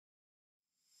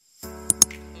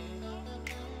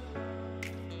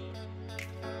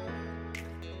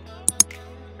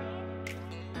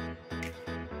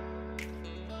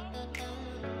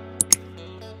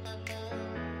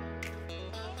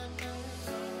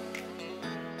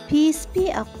Peace be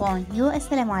upon you.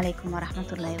 السلام عليكم ورحمة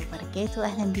الله وبركاته.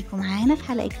 أهلا بكم معانا في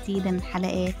حلقة جديدة من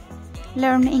حلقات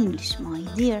Learn English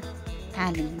my dear.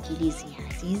 تعلم إنجليزي يا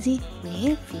عزيزي.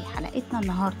 وفي حلقتنا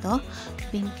النهاردة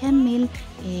بنكمل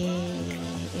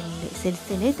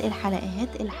سلسلة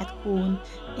الحلقات اللي هتكون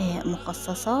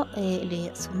مخصصة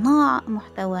لصناع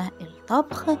محتوى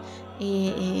الطبخ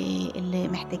اللي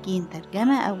محتاجين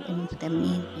ترجمة أو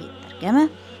المهتمين بالترجمة.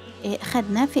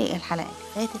 خدنا في الحلقة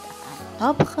اللي فاتت أفعال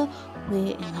الطبخ،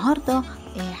 والنهاردة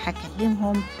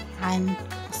هكلمهم عن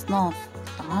أصناف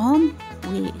الطعام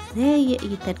وإزاي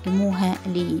يترجموها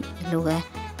للغة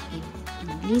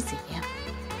الإنجليزية.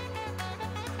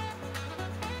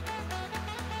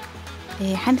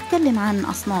 هنتكلم عن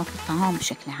أصناف الطعام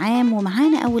بشكل عام،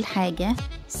 ومعانا أول حاجة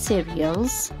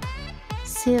cereals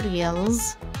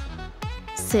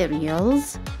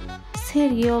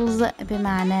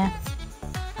بمعنى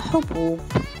حبوب.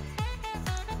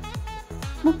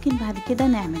 ممكن بعد كده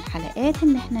نعمل حلقات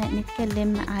ان احنا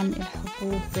نتكلم عن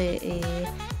الحبوب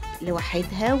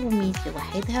لوحدها وميت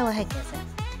لوحدها وهكذا.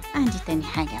 عندي تاني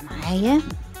حاجة معايا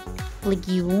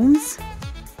legumes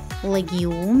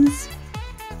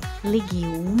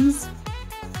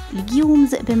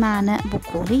بمعنى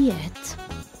بقوليات.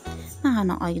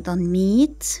 معنا ايضا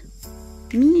ميت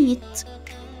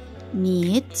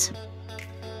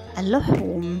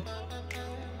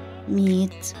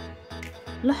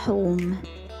لحوم.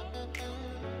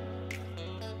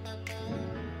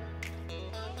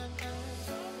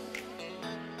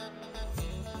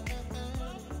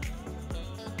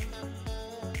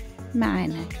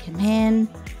 معنا كمان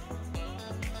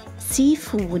سي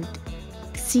فود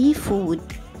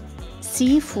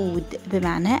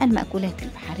بمعنى المأكولات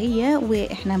البحرية،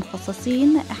 وإحنا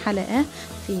مخصصين حلقة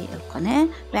في القناة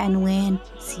بعنوان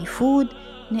سي فود،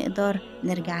 نقدر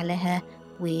نرجع لها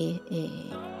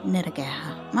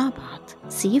ونرجعها مع بعض.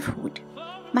 سي فود.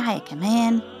 معايا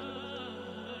كمان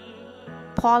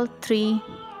poultry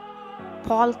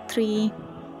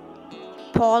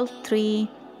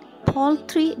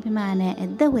بمعنى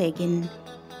الدواجن.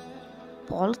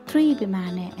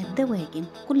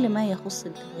 كل ما يخص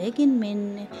الدواجن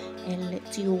من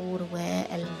الطيور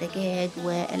والدجاج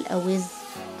والأوز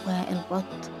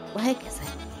والبط وهكذا.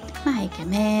 معي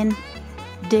كمان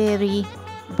dairy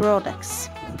products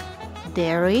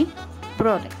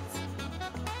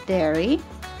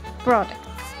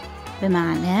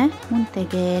بمعنى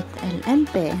منتجات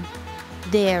الألبان.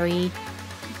 dairy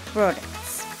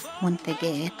products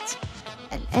منتجات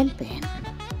الألبان.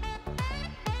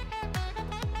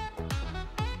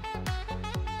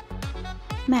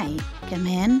 معي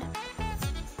كمان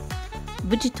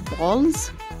vegetables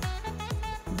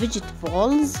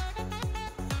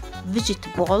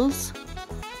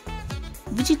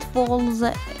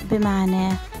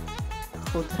بمعنى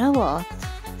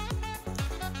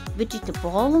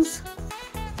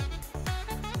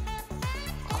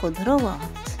خضروات.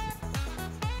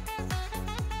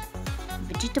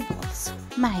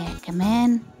 معي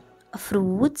كمان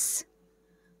fruits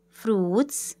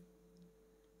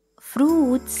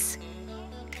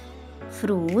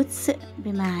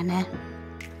بمعنى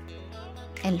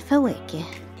الفواكه.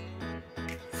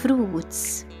 fruits.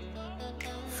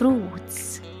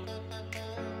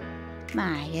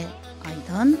 معي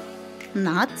أيضا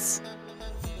nuts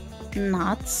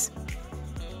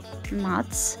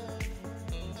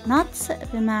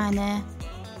بمعنى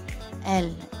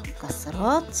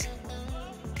المكسرات.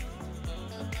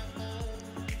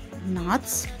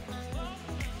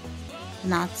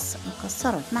 nuts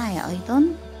مكسرات. معي أيضا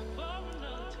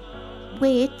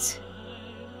wheat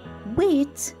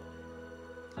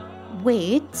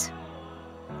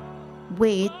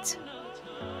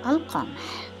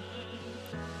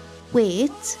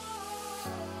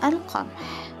القمح.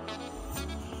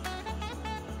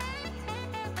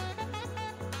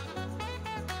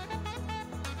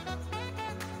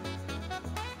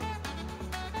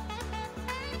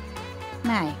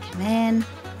 معي كمان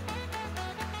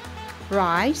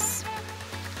rice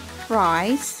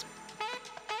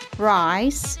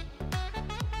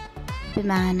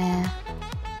بمعنى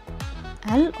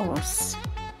الأرز.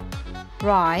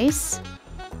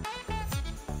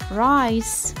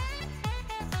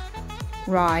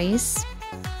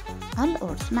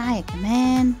 الأرز. معي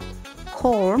كمان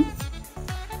corn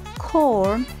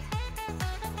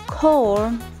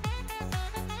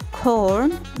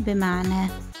بمعنى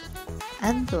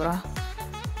الذرة.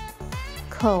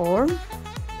 corn.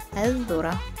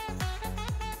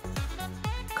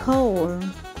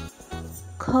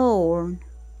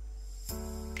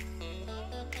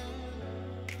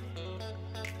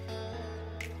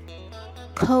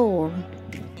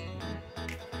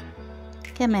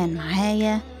 كمان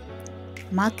معايا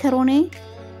ماكروني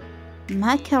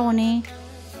ماكروني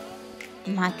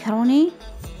ماكروني،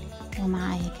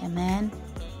 ومعايا كمان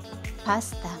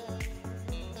باستا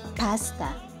باستا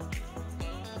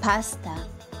باستا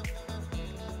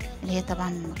اللي هي طبعا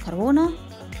المكرونة.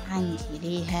 عندي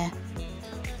ليها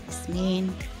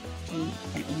اسمين في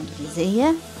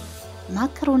الإنجليزية،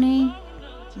 ماكروني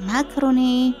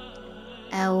ماكروني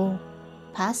أو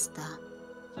باستا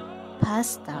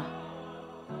باستا.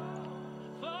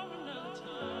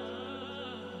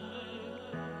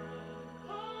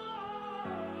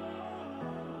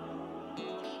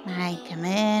 معاي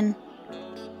كمان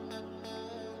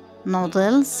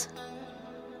نودلز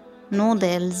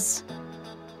نودلز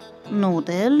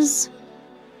نودلز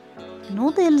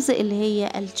نودلز اللي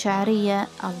هي الشعرية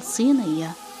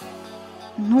الصينية،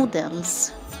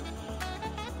 نودلز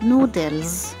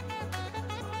نودلز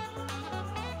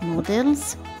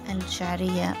نودلز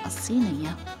الشعرية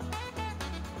الصينية.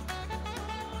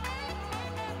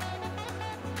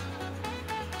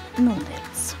 نودلز.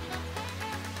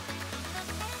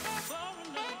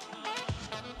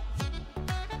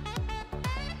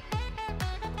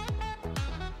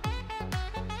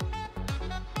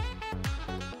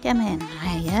 كمان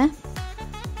معايا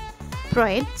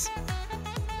bread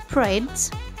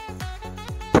bread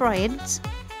bread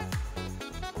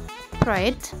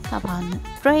bread. طبعا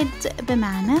bread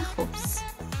بمعنى خبز،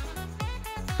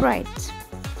 bread.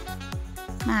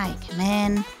 معايا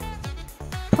كمان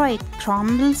bread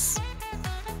crumbles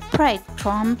bread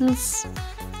crumbles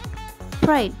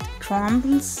bread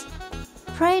crumbles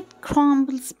bread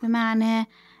crumbles بمعنى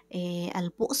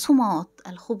البقسماط،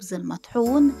 الخبز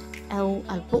المطحون أو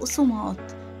البقسماط.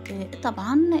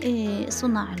 طبعا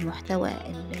صناع المحتوى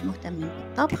المهتمين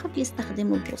بالطبخ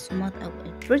بيستخدموا البقسماط أو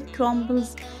البريد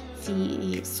كرامبلز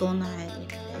في صنع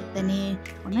البانيه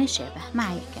وما شابه.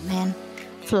 معي كمان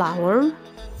flour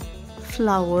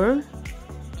flour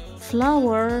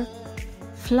flour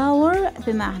flour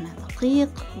بمعنى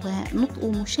دقيق،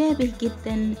 ونطقه مشابه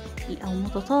جدا أو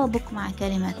متطابق مع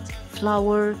كلمة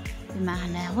flower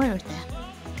بمعنى وردة.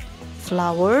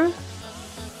 flour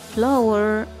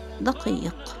flour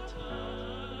دقيق،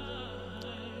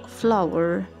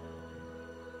 flour.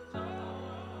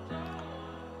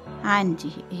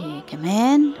 عندي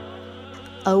كمان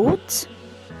oat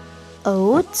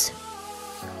oat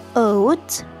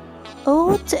oat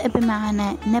oat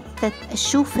بمعنى نبتة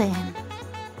الشوفان،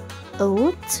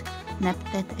 oat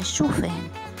نبتة الشوفان.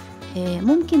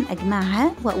 ممكن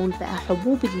أجمعها وأقول بقى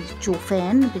حبوب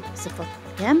الشوفان بصفة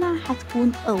جمع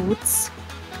هتكون oats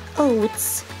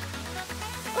oats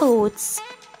oats،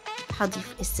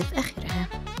 هضيف اس في آخرها.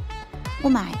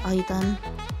 ومعي أيضا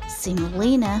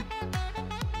semolina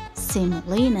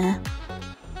semolina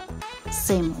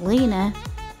semolina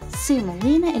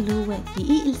semolina اللي هو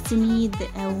دقيق السميد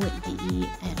أو دقيق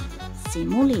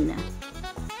السيمولينا.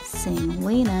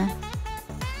 semolina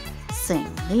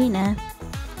semolina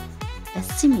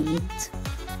السميد.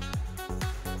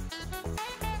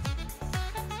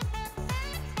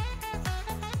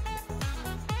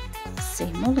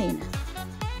 semolina.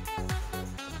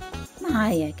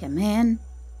 معايا كمان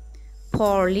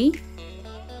barley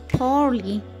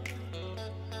barley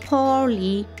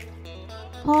barley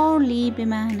barley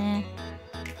بمعنى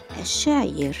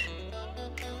الشعير،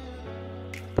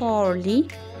 barley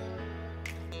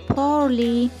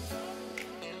barley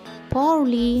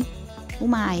barley.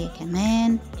 ومعايا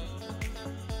كمان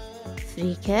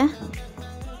فريكة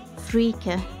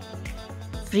فريكة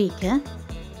فريكة،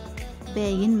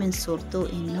 باين من صورته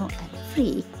انه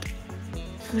الفريك،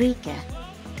 فريكة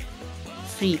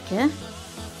فريكة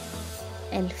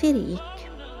الفريك.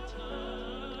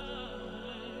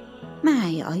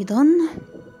 معايا ايضا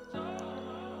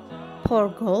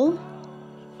بورغل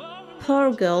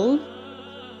بورغل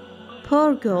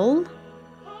بورغل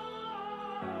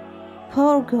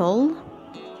بورغل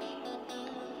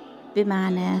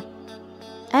بمعنى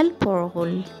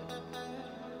البرغل،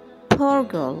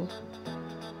 بورغل.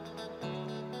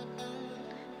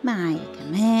 معايا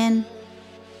كمان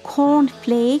corn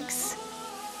flakes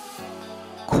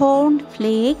corn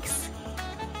flakes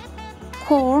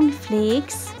corn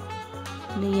flakes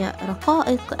اللي هي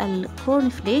رقائق الكورن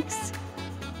فليكس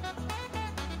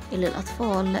اللي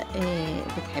الأطفال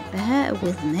بتحبها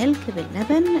with milk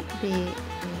باللبن،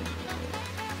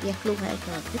 ياكلوها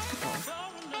كوجبة فطار.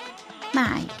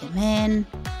 معي كمان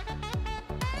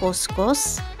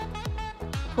كوسكوس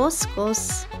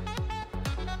كوسكوس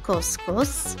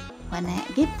كوسكوس، وانا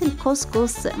جبت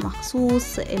الكوسكوس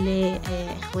مخصوص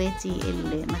لاخواتي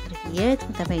المغربيات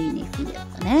متابعيني في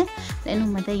القناة،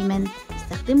 لانهم دايما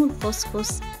يستخدموا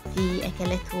الكوسكوس في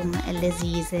أكلاتهم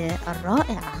اللذيذة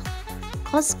الرائعة.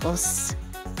 كسكس،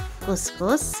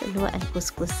 كسكس اللي هو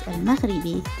الكسكس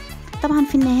المغربي. طبعا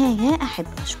في النهاية أحب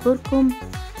أشكركم.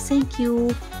 Thank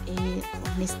you for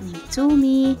listening to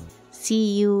me.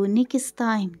 See you next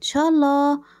time إن شاء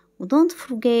الله. Don't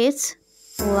forget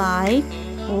like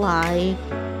و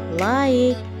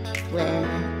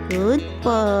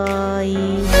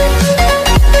goodbye.